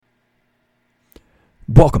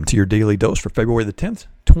Welcome to your daily dose for February the 10th,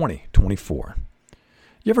 2024.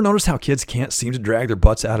 You ever notice how kids can't seem to drag their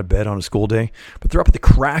butts out of bed on a school day, but they're up at the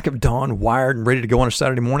crack of dawn, wired and ready to go on a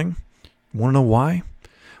Saturday morning? You want to know why?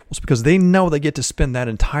 Well, it's because they know they get to spend that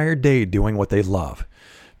entire day doing what they love.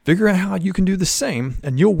 Figure out how you can do the same,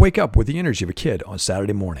 and you'll wake up with the energy of a kid on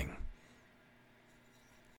Saturday morning.